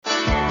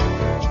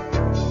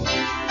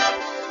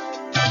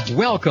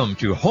Welcome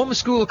to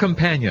Homeschool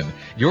Companion,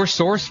 your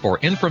source for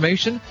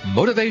information,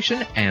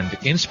 motivation, and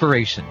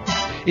inspiration.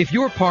 If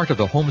you're part of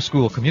the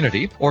homeschool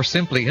community or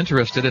simply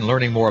interested in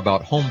learning more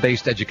about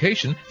home-based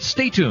education,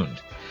 stay tuned.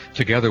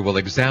 Together we'll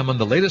examine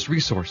the latest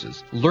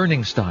resources,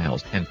 learning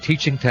styles, and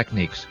teaching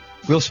techniques.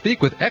 We'll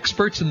speak with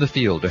experts in the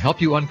field to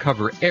help you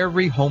uncover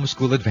every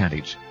homeschool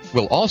advantage.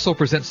 We'll also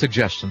present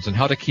suggestions on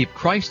how to keep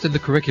Christ in the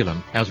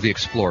curriculum as we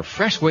explore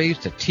fresh ways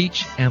to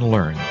teach and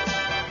learn.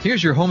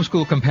 Here's your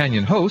Homeschool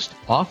Companion host,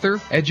 author,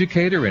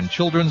 educator, and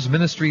children's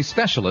ministry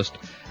specialist,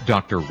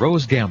 Dr.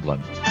 Rose Gamblin.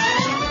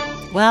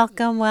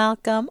 Welcome,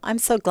 welcome. I'm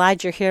so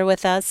glad you're here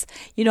with us.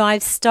 You know,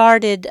 I've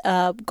started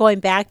going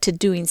back to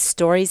doing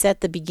stories at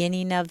the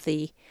beginning of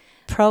the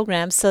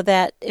program so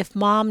that if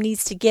Mom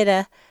needs to get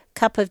a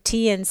cup of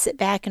tea and sit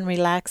back and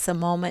relax a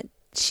moment,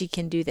 she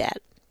can do that.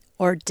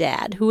 Or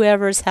Dad,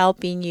 whoever's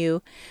helping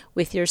you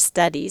with your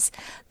studies.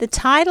 The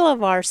title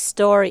of our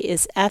story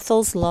is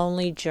Ethel's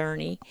Lonely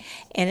Journey,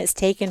 and it's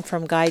taken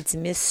from Guide's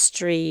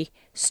Mystery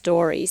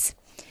Stories.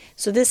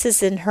 So this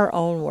is in her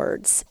own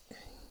words.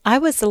 I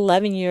was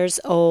 11 years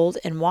old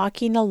and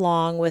walking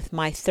along with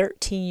my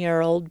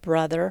 13-year-old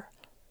brother,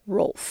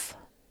 Rolf.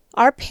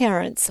 Our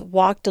parents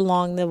walked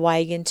along the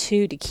wagon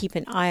too to keep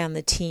an eye on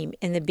the team,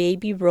 and the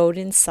baby rode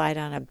inside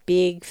on a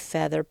big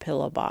feather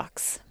pillow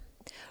box.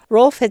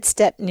 Rolf had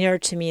stepped nearer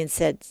to me and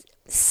said,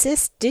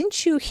 "Sis,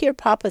 didn't you hear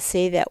Papa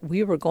say that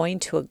we were going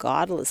to a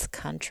godless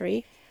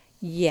country?"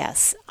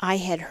 Yes, I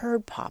had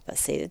heard Papa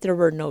say that there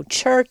were no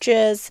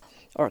churches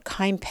or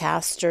kind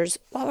pastors.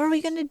 What were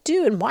we going to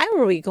do, and why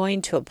were we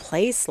going to a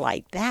place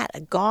like that, a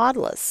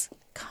godless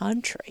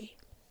country?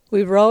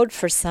 We rode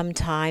for some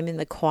time in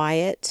the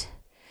quiet,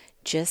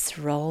 just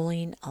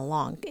rolling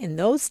along. In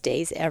those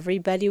days,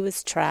 everybody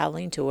was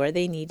traveling to where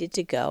they needed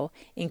to go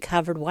in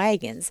covered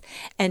wagons,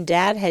 and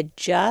Dad had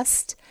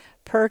just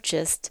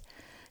purchased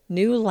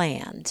new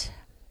land.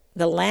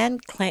 The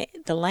land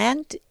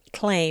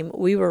claim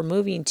we were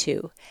moving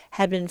to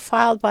had been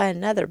filed by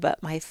another,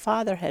 but my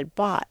father had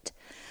bought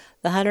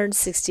the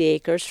 160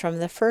 acres from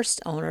the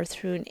first owner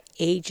through an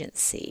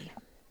agency.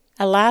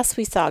 At last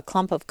we saw a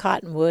clump of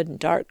cottonwood and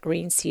dark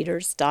green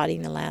cedars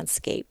dotting the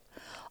landscape.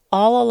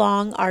 All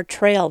along our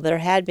trail there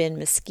had been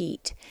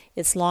mesquite,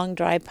 its long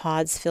dry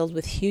pods filled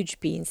with huge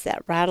beans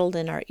that rattled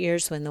in our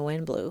ears when the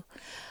wind blew.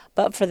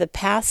 But for the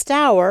past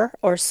hour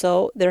or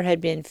so there had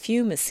been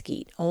few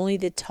mesquite, only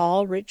the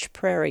tall, rich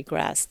prairie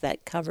grass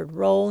that covered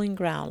rolling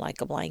ground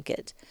like a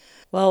blanket.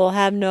 "Well, we'll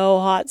have no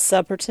hot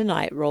supper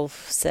tonight,"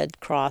 Rolf said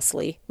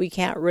crossly. "We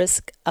can't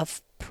risk a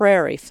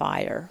prairie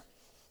fire."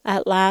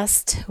 At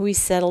last we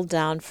settled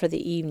down for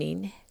the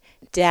evening.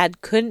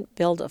 Dad couldn't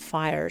build a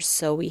fire,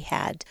 so we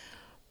had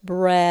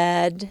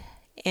bread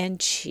and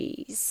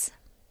cheese.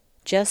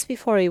 Just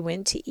before he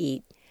went to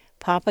eat,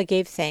 Papa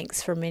gave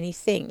thanks for many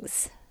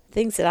things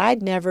that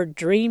I'd never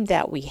dreamed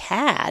that we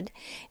had,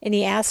 and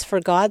he asked for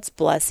God's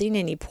blessing,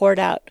 and he poured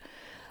out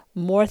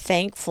more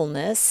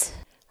thankfulness.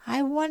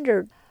 I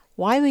wondered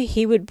why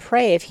he would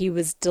pray if he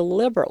was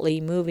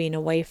deliberately moving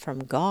away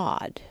from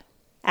God.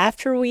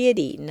 After we had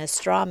eaten, a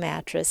straw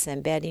mattress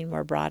and bedding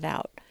were brought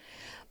out,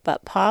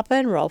 but Papa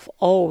and Rolf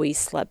always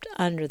slept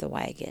under the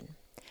wagon.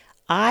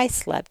 I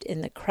slept in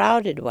the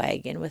crowded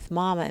wagon with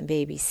Mama and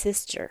baby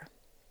sister.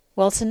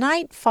 Well,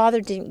 tonight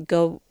Father didn't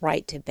go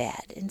right to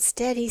bed.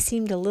 Instead, he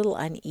seemed a little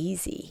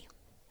uneasy.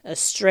 "A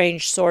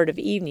strange sort of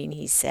evening,"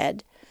 he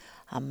said.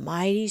 "A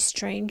mighty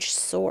strange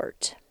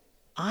sort."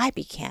 I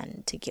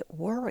began to get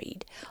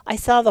worried. I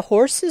saw the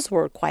horses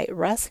were quite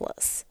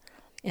restless.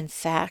 In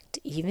fact,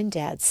 even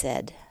Dad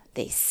said,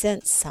 "They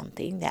sense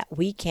something that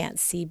we can't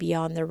see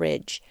beyond the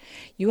ridge.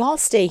 You all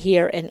stay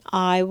here and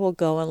I will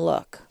go and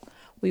look."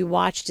 We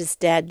watched as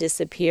Dad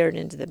disappeared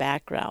into the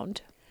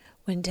background.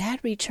 When Dad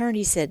returned,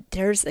 he said,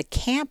 "There's a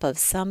camp of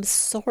some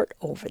sort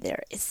over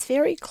there. It's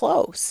very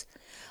close."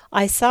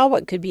 I saw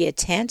what could be a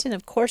tent, and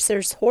of course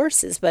there's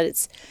horses, but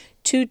it's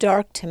too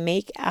dark to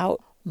make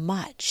out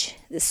much.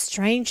 The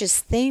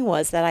strangest thing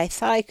was that I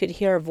thought I could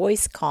hear a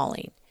voice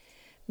calling.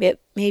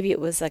 Maybe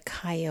it was a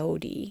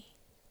coyote.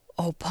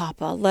 "Oh,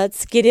 Papa,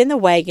 let's get in the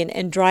wagon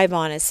and drive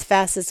on as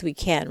fast as we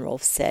can,"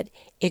 Rolf said.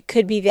 "It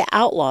could be the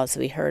outlaws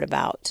we heard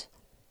about."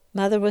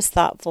 Mother was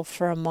thoughtful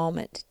for a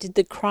moment. "Did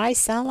the cry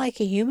sound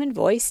like a human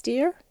voice,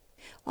 dear?"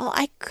 "Well,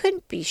 I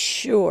couldn't be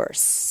sure,"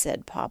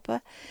 said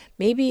Papa.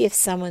 "Maybe if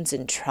someone's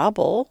in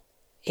trouble,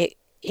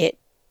 it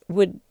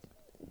would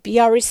be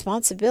our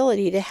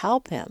responsibility to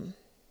help him.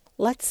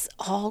 Let's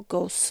all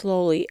go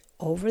slowly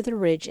over the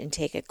ridge and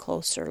take a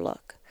closer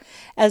look."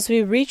 As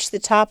we reached the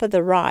top of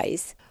the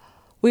rise,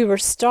 we were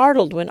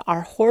startled when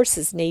our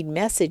horses neighed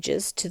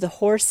messages to the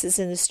horses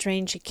in the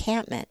strange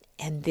encampment,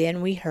 and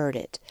then we heard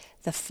it.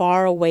 The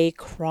faraway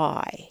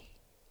cry.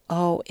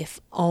 Oh, if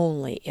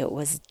only it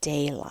was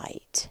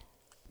daylight.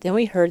 Then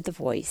we heard the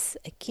voice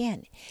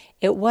again.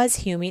 It was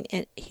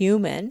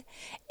human,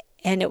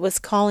 and it was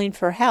calling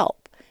for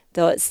help,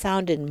 though it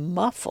sounded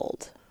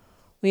muffled.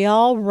 We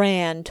all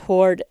ran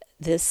toward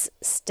this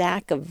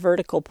stack of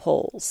vertical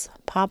poles.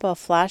 Papa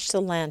flashed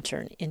the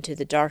lantern into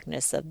the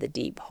darkness of the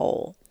deep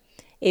hole.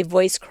 A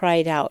voice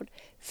cried out,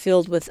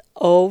 filled with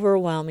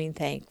overwhelming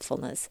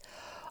thankfulness.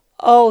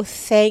 "Oh,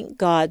 thank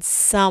God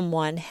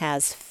someone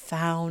has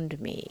found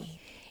me."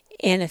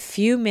 In a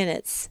few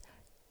minutes,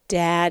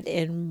 Dad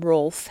and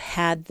Rolf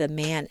had the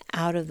man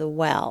out of the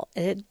well.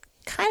 It had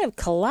kind of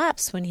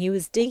collapsed when he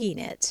was digging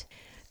it.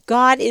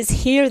 "God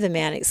is here," the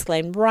man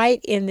exclaimed,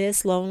 "right in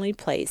this lonely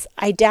place.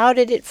 I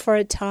doubted it for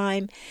a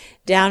time,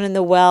 down in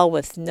the well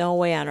with no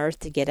way on earth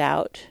to get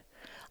out.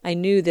 I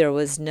knew there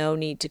was no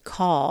need to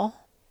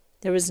call.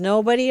 There was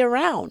nobody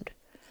around.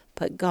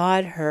 But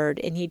God heard,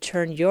 and he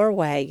turned your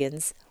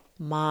wagons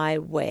my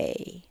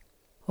way."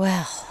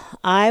 Well,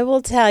 I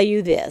will tell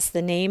you this,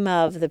 the name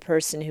of the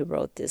person who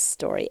wrote this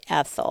story,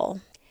 Ethel.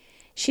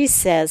 She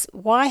says,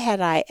 "Why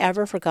had I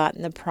ever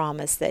forgotten the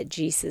promise that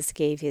Jesus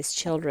gave his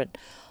children?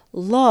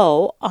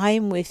 Lo, I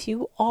am with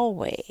you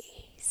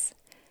always,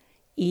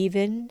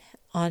 even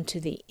unto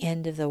the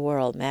end of the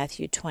world,"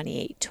 Matthew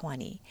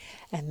 28:20.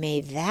 And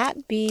may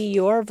that be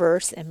your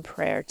verse and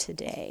prayer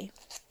today.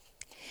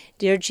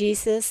 Dear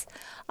Jesus,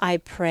 I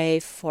pray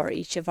for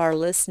each of our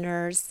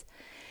listeners.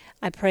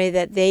 I pray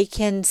that they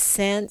can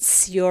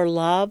sense your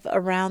love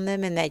around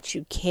them and that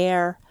you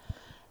care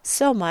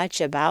so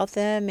much about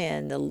them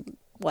and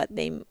what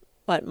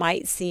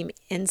might seem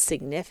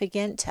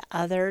insignificant to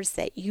others,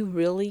 that you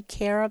really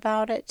care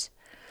about it.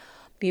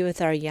 Be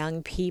with our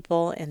young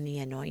people and the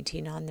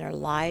anointing on their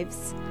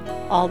lives.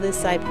 All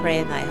this I pray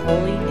in thy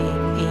holy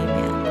name.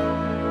 Amen.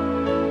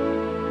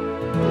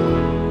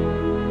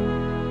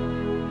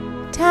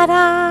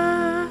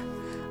 Ta-da!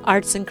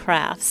 Arts and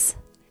crafts.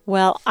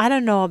 Well, I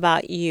don't know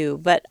about you,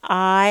 but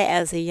I,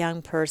 as a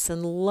young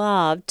person,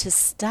 loved to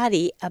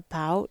study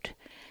about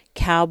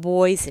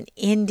cowboys and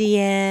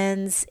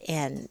Indians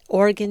and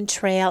Oregon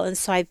Trail. And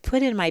so I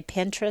put in my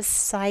Pinterest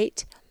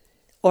site,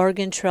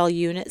 Oregon Trail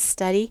Unit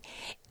Study.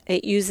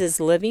 It uses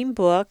living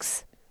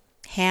books,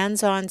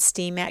 hands-on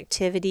STEAM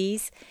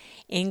activities,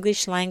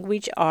 English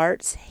language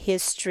arts,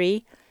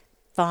 history,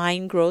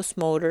 fine gross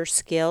motor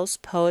skills,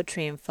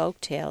 poetry, and folk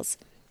tales.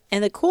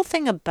 And the cool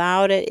thing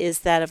about it is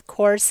that, of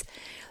course,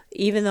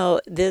 even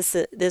though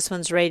this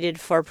one's rated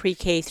for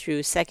pre-K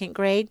through second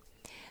grade,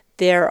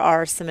 there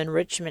are some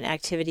enrichment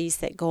activities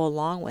that go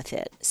along with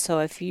it. So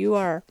if you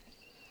are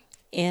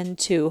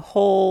into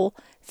whole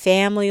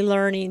family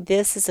learning,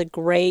 this is a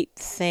great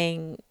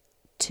thing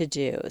to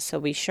do. So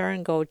be sure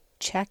and go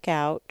check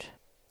out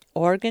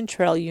Oregon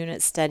Trail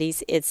Unit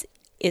Studies. It's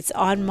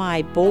on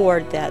my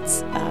board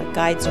that's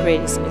Guide's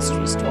Greatest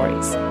Mystery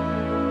Stories.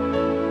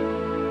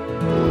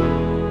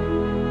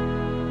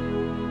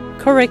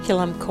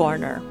 Curriculum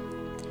Corner.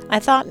 I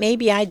thought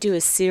maybe I'd do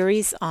a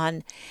series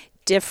on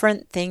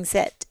different things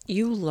that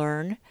you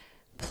learn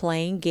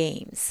playing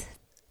games.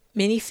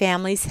 Many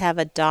families have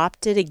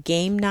adopted a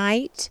game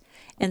night,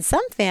 and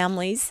some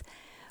families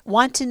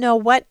want to know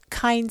what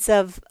kinds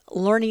of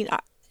learning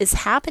is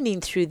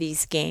happening through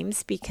these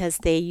games because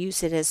they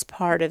use it as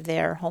part of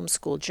their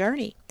homeschool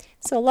journey.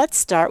 So let's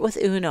start with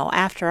Uno.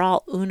 After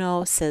all,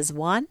 Uno says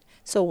 1,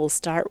 so we'll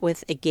start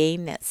with a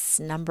game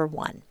that's number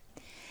 1.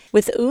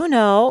 With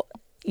Uno,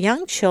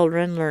 young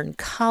children learn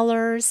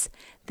colors,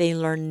 they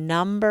learn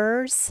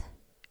numbers,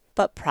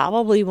 but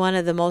probably one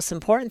of the most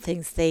important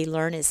things they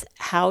learn is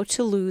how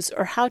to lose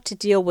or how to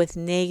deal with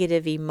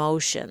negative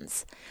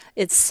emotions.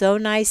 It's so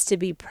nice to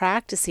be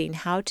practicing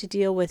how to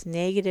deal with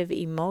negative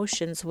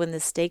emotions when the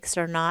stakes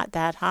are not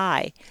that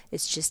high.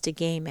 It's just a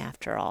game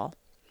after all.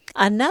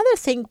 Another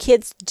thing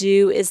kids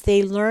do is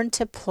they learn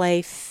to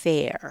play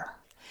fair.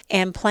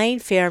 And playing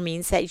fair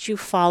means that you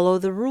follow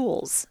the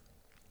rules.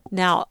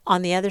 Now,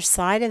 on the other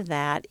side of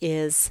that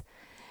is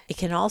it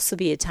can also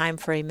be a time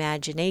for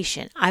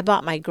imagination. I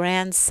bought my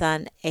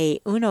grandson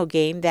a Uno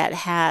game that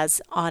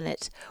has on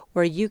it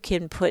where you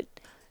can put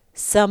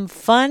some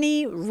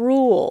funny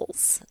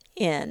rules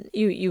in.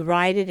 You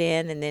write it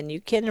in and then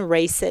you can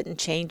erase it and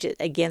change it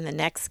again the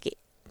next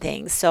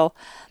thing. So,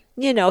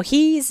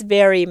 he's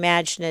very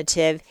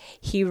imaginative.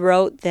 He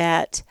wrote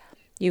that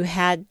you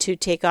had to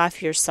take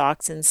off your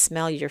socks and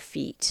smell your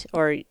feet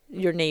or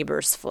your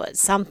neighbor's foot.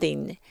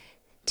 Something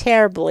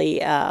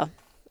terribly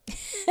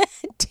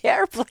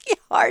terribly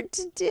hard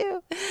to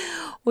do.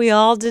 We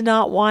all did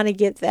not want to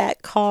get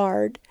that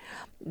card,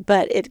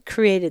 but it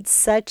created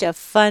such a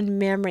fun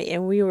memory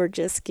and we were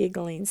just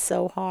giggling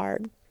so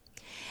hard.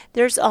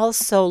 There's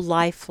also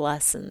life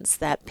lessons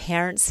that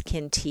parents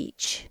can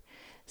teach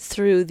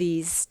through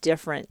these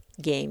different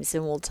games,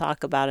 and we'll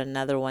talk about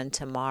another one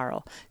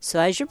tomorrow. So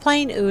as you're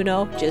playing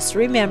Uno, just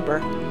remember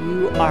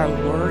you are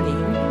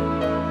learning.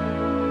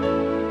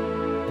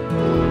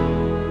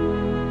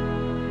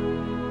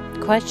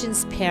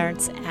 Questions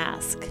parents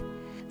ask.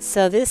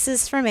 So this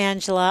is from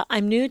Angela.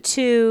 I'm new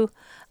to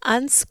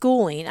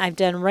unschooling. I've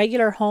done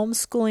regular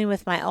homeschooling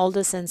with my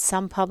oldest and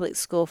some public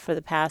school for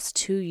the past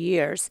 2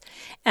 years.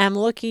 And I'm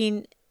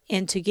looking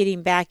into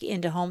getting back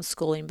into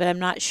homeschooling, but I'm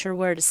not sure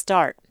where to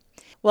start.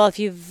 Well, if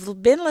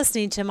you've been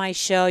listening to my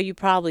show, you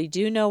probably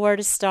do know where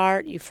to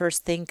start. You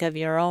first think of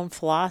your own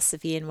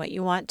philosophy and what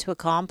you want to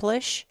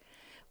accomplish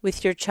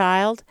with your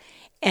child.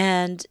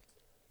 And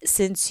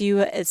since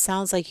it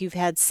sounds like you've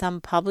had some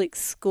public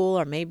school,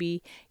 or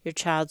maybe your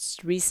child's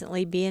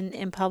recently been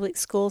in public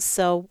school,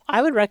 so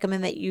I would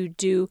recommend that you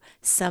do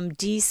some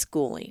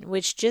deschooling,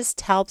 which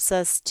just helps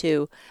us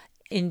to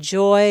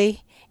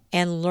enjoy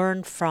and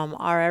learn from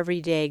our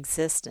everyday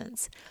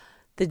existence.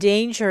 The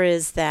danger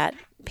is that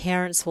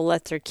parents will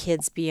let their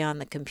kids be on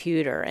the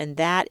computer, and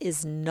that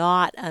is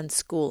not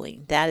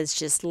unschooling. That is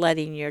just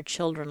letting your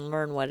children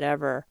learn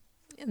whatever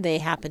they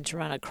happen to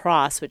run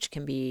across, which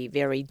can be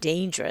very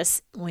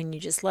dangerous when you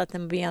just let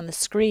them be on the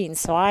screen.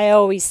 So I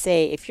always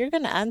say, if you're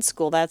going to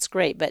unschool, that's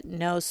great, but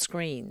no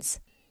screens.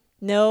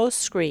 No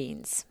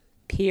screens,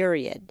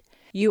 period.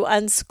 You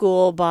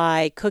unschool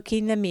by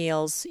cooking the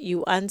meals.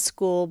 You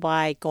unschool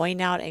by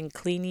going out and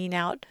cleaning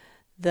out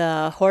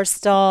the horse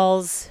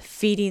stalls,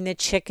 feeding the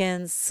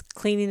chickens,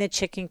 cleaning the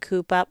chicken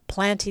coop up,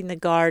 planting the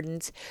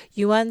gardens.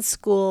 You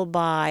unschool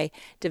by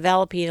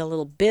developing a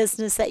little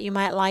business that you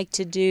might like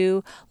to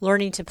do,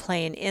 learning to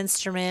play an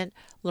instrument,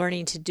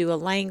 learning to do a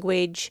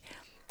language.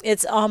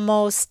 It's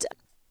almost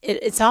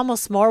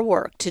more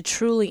work to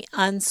truly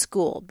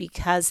unschool,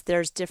 because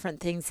there's different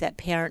things that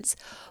parents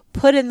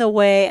put in the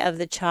way of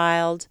the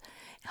child,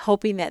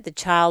 hoping that the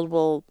child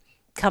will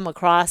come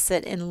across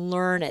it and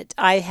learn it.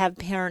 I have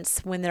parents,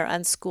 when they're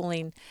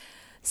unschooling,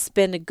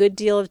 spend a good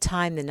deal of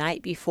time the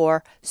night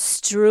before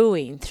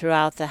strewing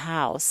throughout the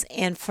house.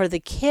 And for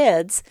the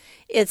kids,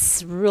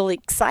 it's really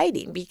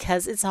exciting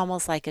because it's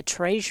almost like a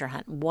treasure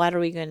hunt. What are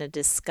we going to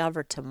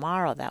discover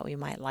tomorrow that we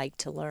might like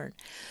to learn?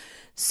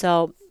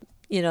 So,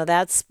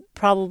 that's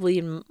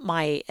probably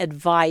my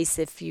advice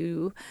if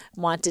you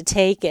want to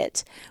take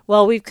it.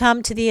 Well, we've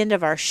come to the end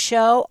of our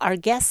show. Our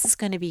guest is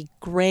going to be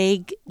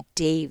Greg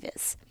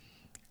Davis.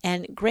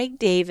 And Greg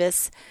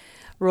Davis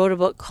wrote a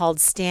book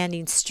called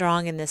Standing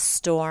Strong in the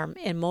Storm,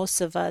 and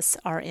most of us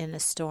are in a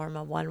storm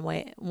of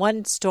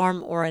one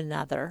storm or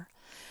another.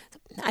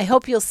 I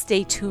hope you'll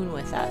stay tuned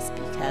with us,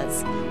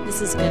 because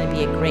this is going to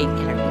be a great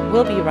interview.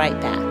 We'll be right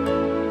back.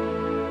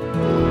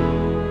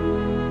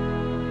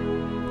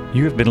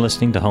 You have been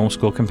listening to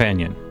Homeschool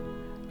Companion,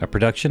 a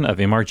production of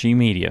MRG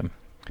Media.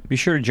 Be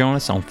sure to join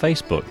us on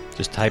Facebook.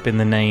 Just type in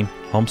the name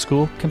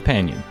Homeschool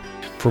Companion.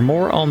 For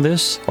more on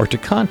this, or to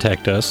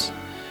contact us,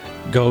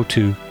 go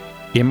to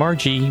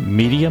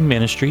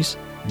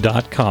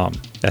mrgmediaministries.com.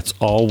 That's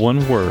all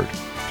one word,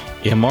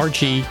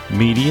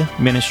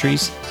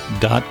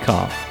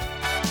 mrgmediaministries.com.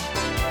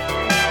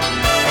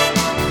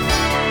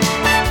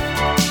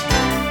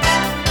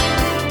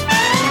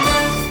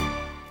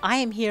 I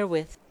am here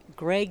with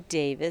Greg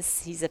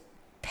Davis. He's a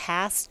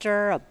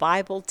pastor, a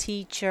Bible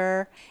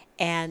teacher,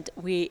 and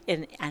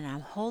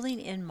I'm holding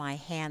in my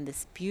hand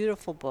this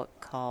beautiful book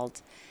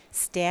called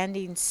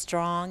Standing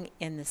Strong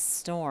in the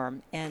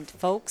Storm. And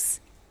folks,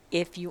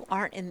 if you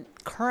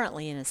aren't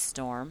currently in a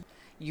storm,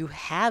 you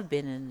have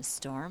been in a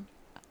storm,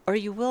 or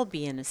you will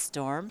be in a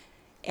storm.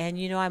 And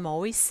I'm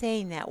always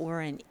saying that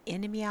we're in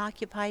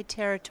enemy-occupied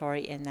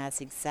territory, and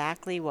that's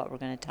exactly what we're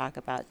going to talk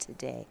about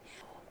today.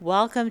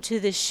 Welcome to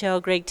the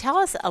show, Greg. Tell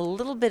us a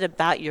little bit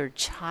about your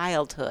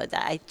childhood.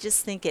 I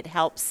just think it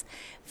helps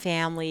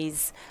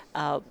families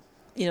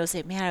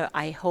say, man,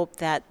 I hope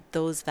that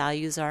those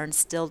values are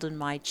instilled in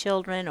my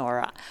children,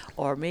 or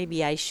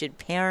maybe I should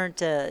parent,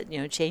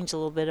 change a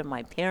little bit of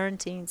my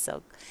parenting.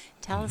 So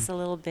tell us a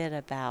little bit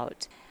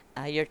about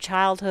your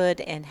childhood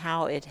and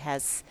how it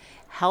has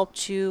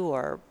helped you,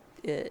 or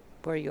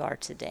where you are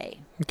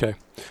today. Okay.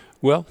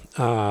 Well,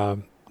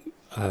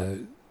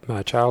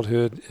 my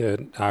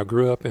childhood, I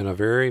grew up in a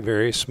very,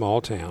 very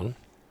small town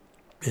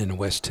in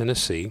West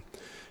Tennessee.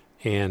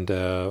 And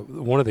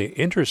one of the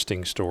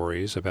interesting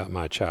stories about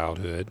my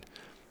childhood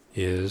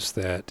is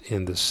that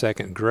in the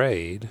second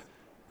grade,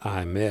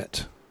 I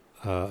met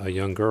a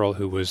young girl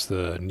who was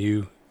the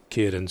new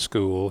kid in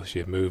school. She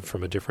had moved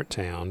from a different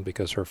town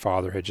because her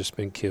father had just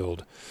been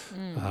killed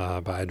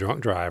by a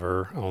drunk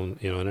driver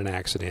in an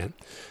accident.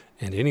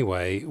 And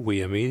anyway, we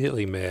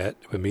immediately met,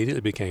 immediately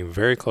became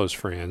very close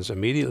friends,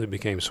 immediately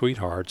became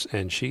sweethearts,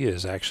 and she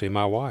is actually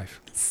my wife.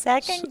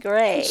 Second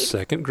grade.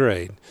 Second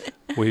grade.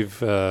 We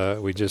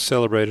just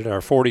celebrated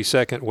our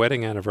 42nd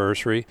wedding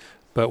anniversary,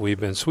 but we've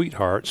been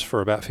sweethearts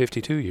for about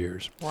 52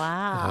 years.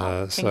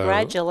 Wow.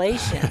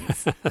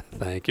 Congratulations.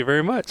 Thank you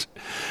very much.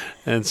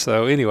 And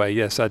so anyway,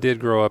 yes, I did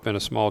grow up in a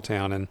small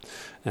town,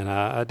 and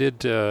I did,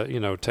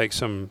 take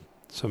some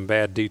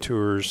bad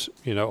detours,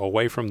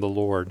 away from the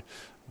Lord.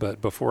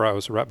 But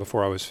right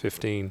before I was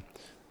 15,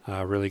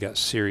 I really got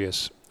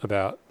serious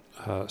about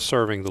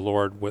serving the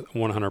Lord with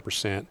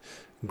 100%,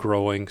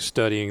 growing,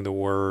 studying the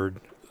Word,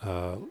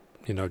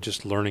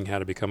 just learning how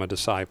to become a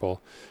disciple.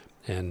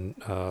 And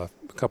a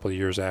couple of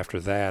years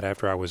after that,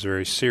 after I was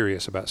very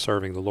serious about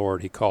serving the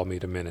Lord, He called me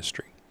to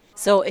ministry.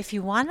 So if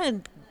you want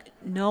to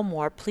know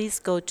more, please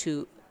go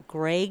to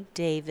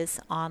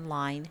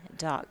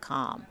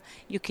gregdavisonline.com.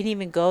 You can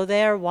even go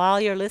there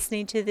while you're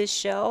listening to this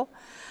show.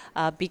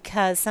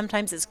 Because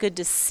sometimes it's good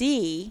to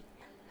see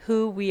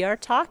who we are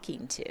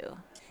talking to.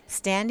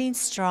 Standing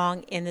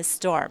Strong in the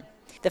Storm.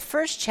 The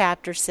first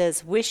chapter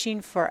says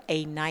wishing for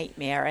a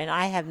nightmare, and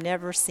I have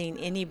never seen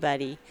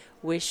anybody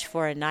wish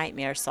for a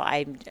nightmare, so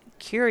I'm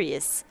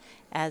curious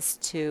as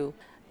to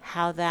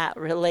how that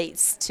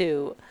relates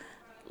to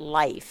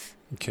life.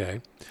 Okay.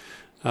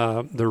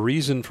 The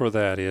reason for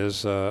that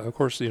is, of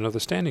course, the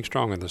Standing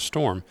Strong in the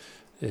Storm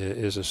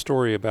is a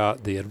story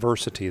about the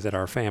adversity that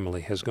our family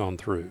has gone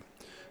through.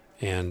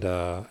 And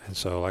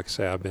so, like I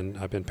say, I've been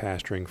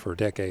pastoring for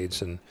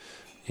decades, and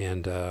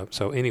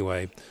so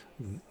anyway,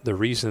 the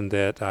reason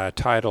that I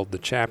titled the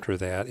chapter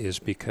that is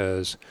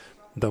because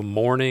the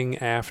morning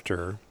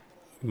after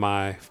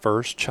my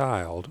first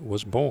child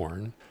was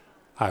born,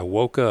 I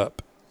woke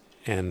up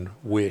and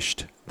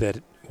wished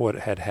that what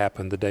had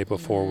happened the day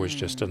before was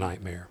just a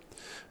nightmare.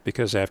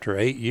 Because after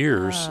 8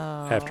 years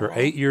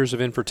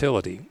of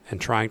infertility and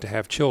trying to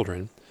have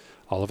children,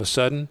 all of a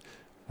sudden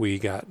we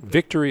got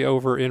victory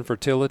over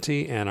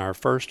infertility, and our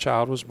first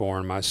child was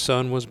born. My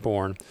son was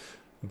born,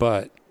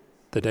 but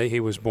the day he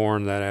was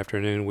born that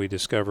afternoon, we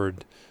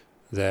discovered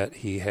that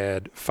he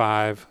had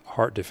 5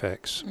 heart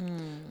defects,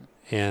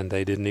 and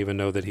they didn't even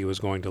know that he was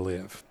going to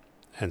live.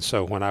 And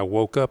so when I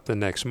woke up the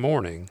next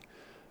morning,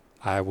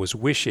 I was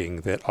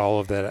wishing that all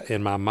of that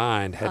in my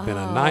mind had been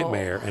a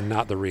nightmare and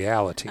not the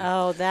reality.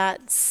 Oh,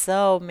 that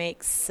so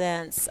makes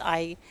sense.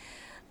 I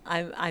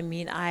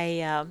mean,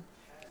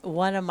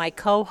 one of my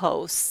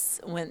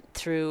co-hosts went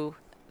through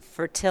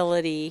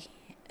fertility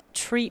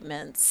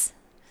treatments.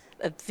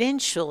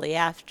 Eventually,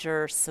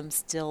 after some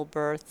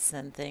stillbirths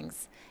and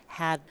things,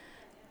 had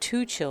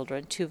 2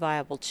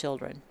 viable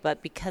children.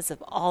 But because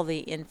of all the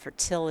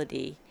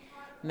infertility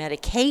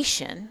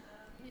medication,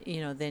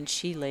 then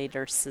she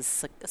later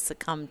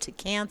succumbed to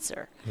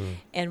cancer.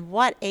 And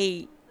what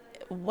a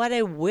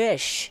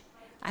wish!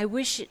 I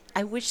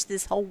wish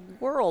this whole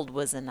world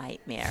was a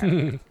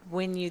nightmare.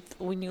 when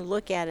you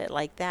look at it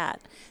like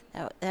that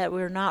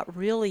we're not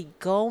really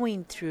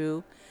going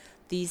through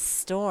these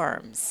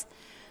storms.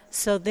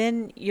 So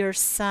then your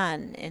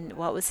son, and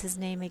what was his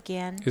name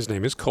again? His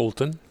name is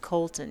Colton.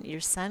 Colton,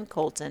 your son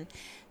Colton,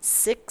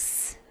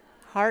 6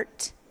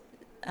 heart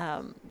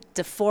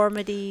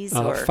deformities,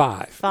 or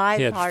 5.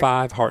 He had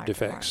 5 heart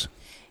defects.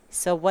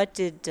 So what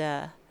did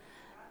then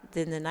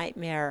the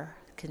nightmare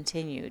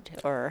continued,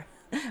 or?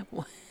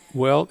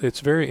 Well, it's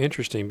very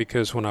interesting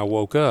because when I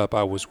woke up,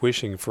 I was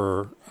wishing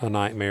for a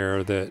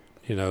nightmare that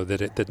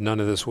that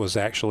none of this was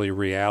actually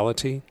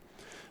reality.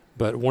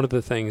 But one of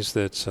the things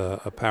that's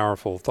a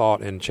powerful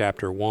thought in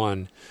chapter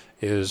 1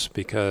 is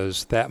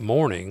because that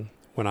morning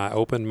when I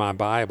opened my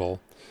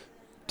Bible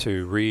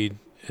to read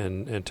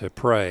and to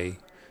pray,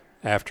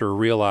 after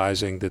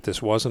realizing that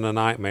this wasn't a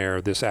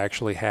nightmare, this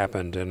actually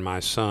happened, and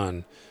my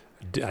son,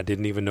 I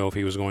didn't even know if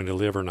he was going to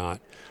live or not.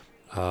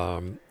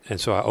 And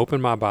so I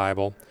opened my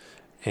Bible,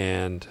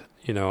 and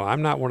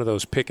I'm not one of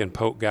those pick and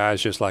poke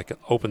guys, just like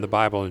open the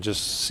Bible and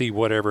just see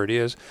whatever it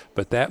is.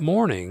 But that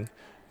morning,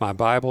 my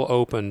Bible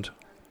opened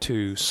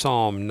to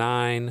Psalm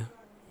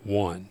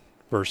 9:1,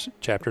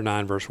 chapter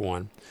 9, verse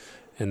 1.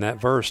 And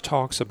that verse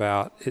talks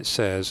about, it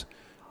says,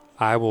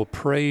 I will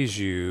praise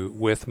you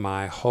with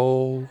my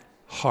whole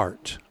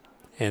heart.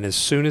 And as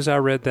soon as I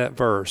read that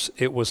verse,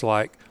 it was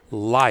like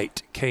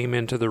light came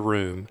into the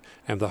room,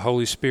 and the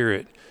Holy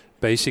Spirit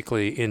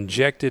basically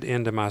injected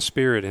into my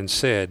spirit and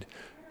said,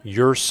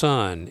 your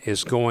son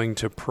is going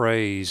to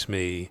praise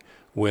me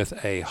with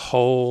a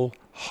whole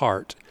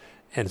heart.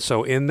 And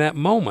so in that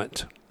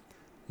moment,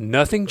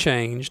 nothing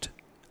changed,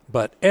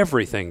 but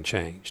everything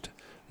changed.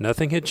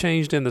 Nothing had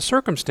changed in the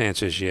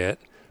circumstances yet,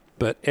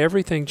 but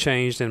everything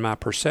changed in my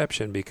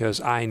perception,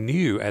 because I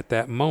knew at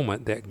that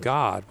moment that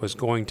God was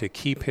going to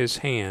keep his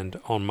hand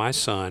on my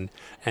son,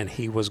 and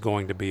he was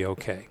going to be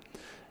okay.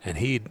 And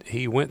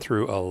he went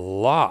through a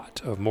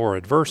lot of more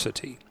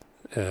adversity,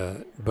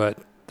 but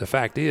the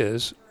fact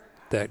is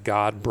that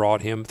God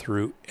brought him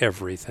through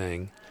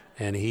everything,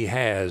 and he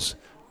has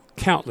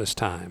countless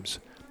times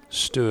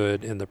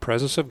stood in the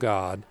presence of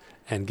God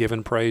and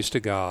given praise to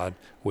God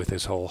with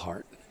his whole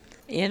heart.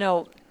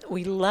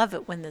 We love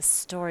it when the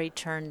story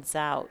turns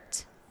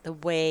out the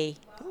way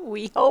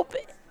we hope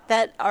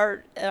that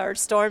our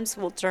storms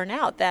will turn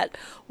out, that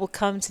we'll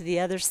come to the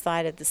other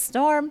side of the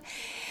storm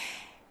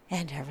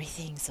and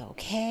everything's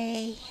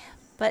okay.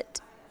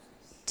 But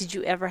did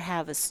you ever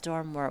have a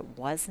storm where it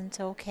wasn't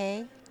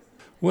okay?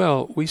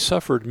 Well, we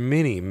suffered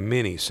many,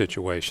 many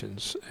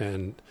situations,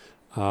 and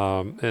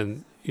so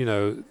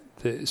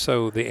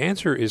the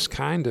answer is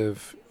kind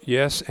of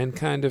yes and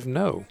kind of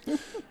no,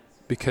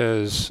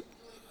 because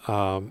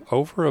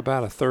over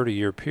about a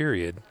 30-year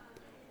period,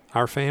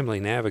 our family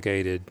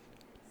navigated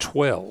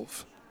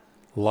 12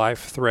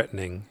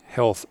 life-threatening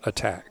health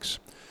attacks.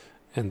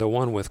 And the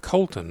one with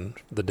Colton,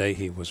 the day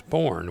he was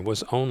born,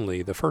 was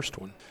only the first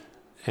one.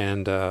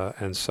 And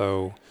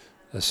so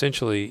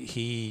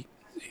essentially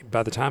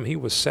by the time he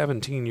was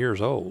 17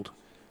 years old,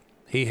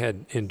 he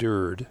had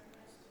endured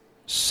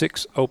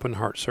 6 open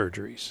heart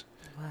surgeries.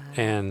 Wow.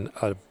 And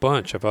a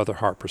bunch of other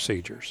heart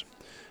procedures.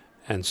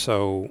 And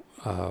so,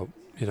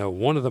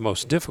 one of the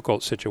most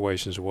difficult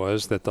situations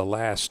was that the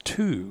last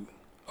 2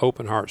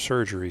 open heart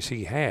surgeries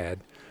he had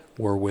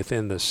were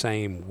within the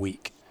same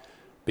week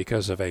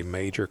because of a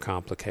major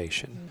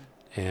complication.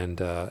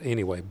 And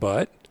anyway,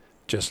 but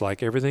just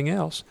like everything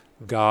else,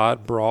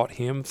 God brought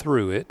him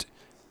through it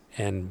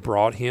and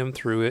brought him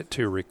through it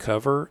to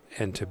recover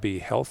and to be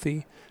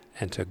healthy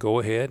and to go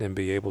ahead and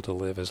be able to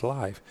live his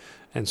life.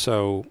 And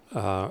so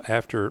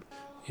after,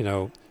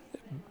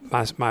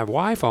 my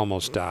wife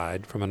almost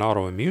died from an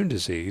autoimmune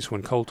disease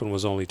when Colton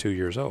was only 2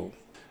 years old.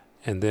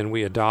 And then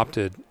we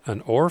adopted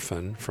an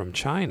orphan from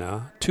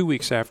China 2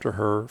 weeks after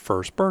her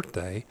first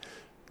birthday.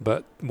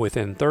 But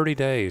within 30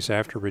 days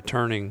after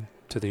returning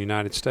to the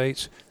United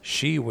States,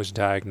 she was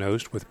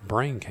diagnosed with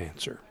brain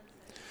cancer.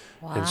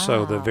 Wow. And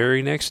so the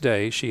very next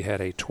day, she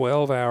had a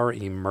 12-hour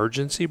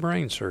emergency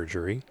brain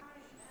surgery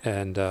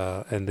and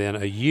then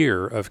a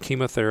year of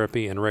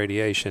chemotherapy and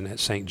radiation at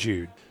St.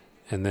 Jude,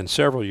 and then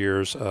several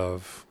years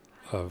of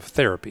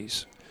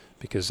therapies,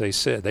 because they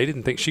said they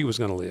didn't think she was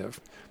going to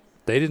live.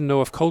 They didn't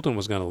know if Colton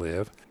was going to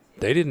live.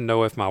 They didn't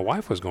know if my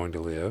wife was going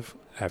to live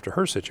after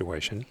her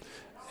situation.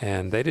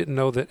 And they didn't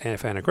know that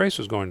if Anna Grace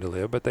was going to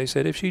live, but they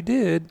said if she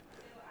did,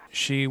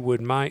 she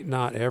might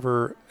not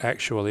ever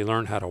actually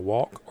learn how to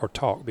walk or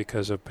talk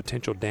because of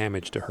potential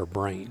damage to her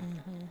brain.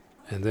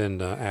 Mm-hmm. And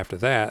then after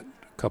that,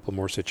 a couple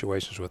more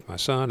situations with my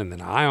son, and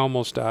then I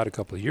almost died a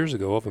couple of years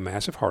ago of a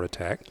massive heart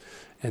attack.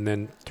 And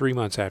then 3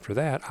 months after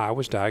that, I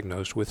was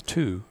diagnosed with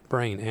 2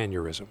 brain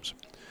aneurysms.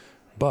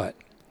 But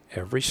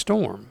every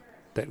storm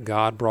that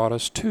God brought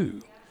us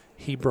to,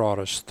 he brought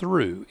us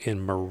through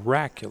in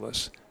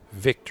miraculous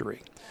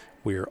victory.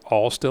 We are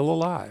all still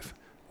alive.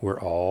 We're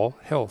all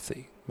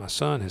healthy. My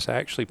son has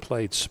actually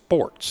played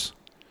sports,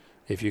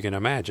 if you can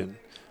imagine,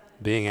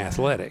 being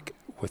athletic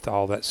with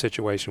all that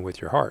situation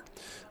with your heart.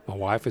 My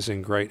wife is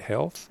in great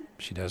health.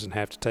 She doesn't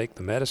have to take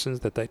the medicines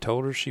that they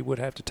told her she would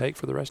have to take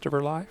for the rest of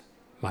her life.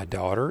 My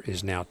daughter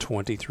is now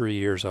 23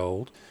 years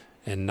old,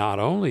 and not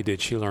only did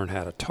she learn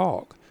how to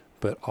talk,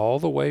 but all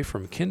the way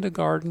from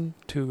kindergarten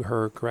to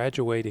her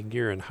graduating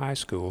year in high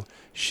school,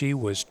 she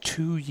was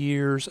 2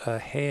 years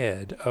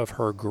ahead of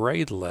her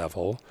grade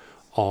level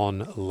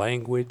on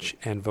language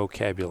and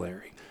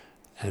vocabulary.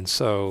 And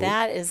so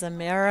that is a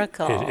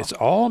miracle. It's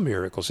all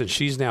miracles. And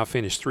she's now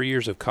finished 3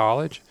 years of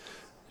college.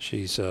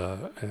 She's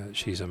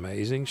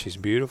amazing. She's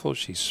beautiful.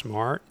 She's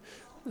smart.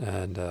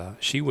 And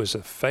she was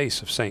the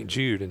face of St.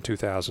 Jude in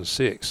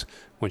 2006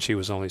 when she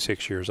was only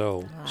 6 years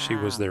old. Wow. She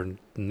was their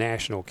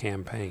national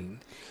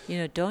campaign.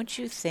 Don't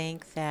you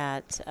think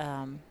that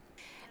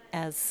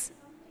as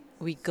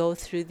we go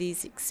through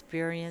these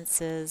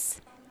experiences,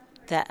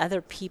 that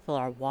other people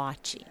are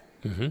watching,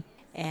 mm-hmm.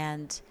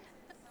 and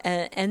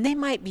they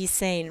might be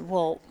saying,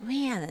 "Well,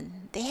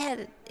 man,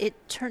 that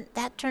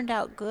turned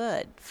out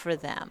good for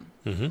them."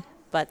 Mm-hmm.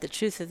 But the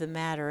truth of the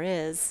matter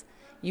is,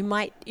 you've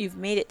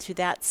made it through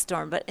that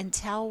storm, but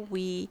until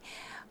we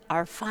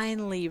are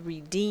finally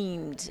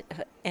redeemed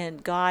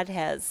and God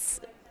has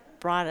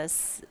brought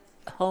us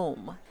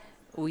home,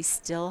 we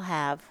still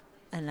have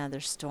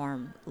another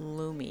storm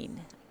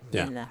looming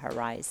in the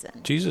horizon.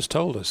 Jesus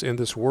told us in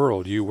this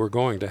world you were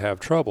going to have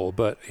trouble,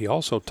 but he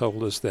also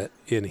told us that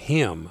in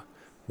him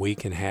we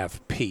can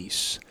have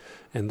peace.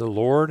 And the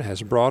Lord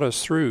has brought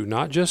us through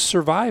not just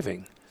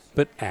surviving,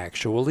 but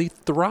actually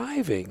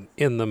thriving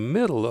in the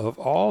middle of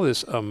all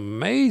this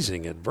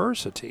amazing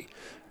adversity.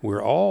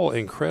 We're all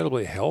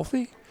incredibly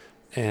healthy,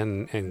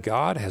 and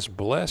God has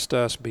blessed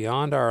us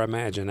beyond our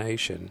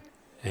imagination,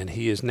 and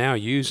he is now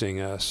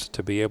using us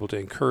to be able to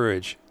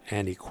encourage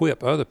and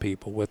equip other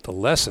people with the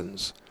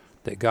lessons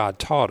that God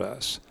taught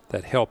us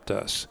that helped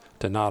us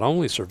to not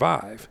only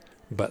survive,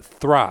 but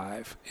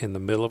thrive in the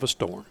middle of a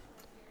storm.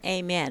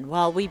 Amen.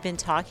 Well, we've been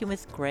talking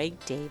with Greg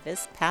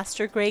Davis,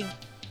 Pastor Greg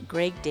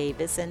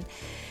Davis, and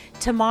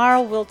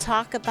tomorrow we'll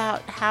talk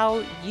about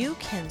how you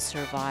can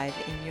survive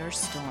in your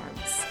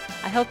storms.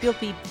 I hope you'll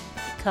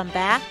come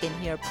back and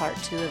hear part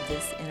 2 of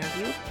this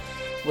interview.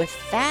 With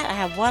that, I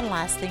have one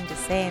last thing to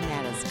say, and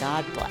that is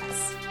God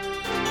bless.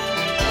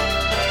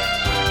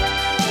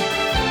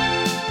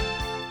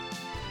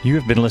 You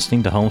have been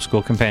listening to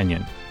Homeschool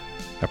Companion,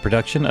 a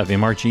production of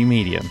MRG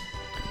Media.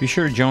 Be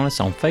sure to join us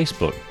on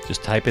Facebook.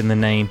 Just type in the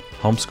name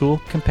Homeschool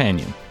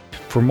Companion.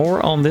 For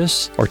more on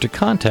this or to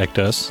contact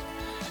us,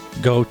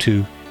 go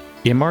to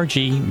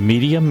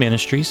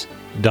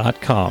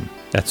mrgmediaministries.com.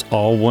 That's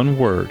all one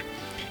word,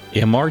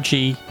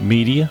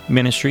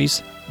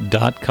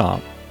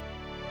 mrgmediaministries.com.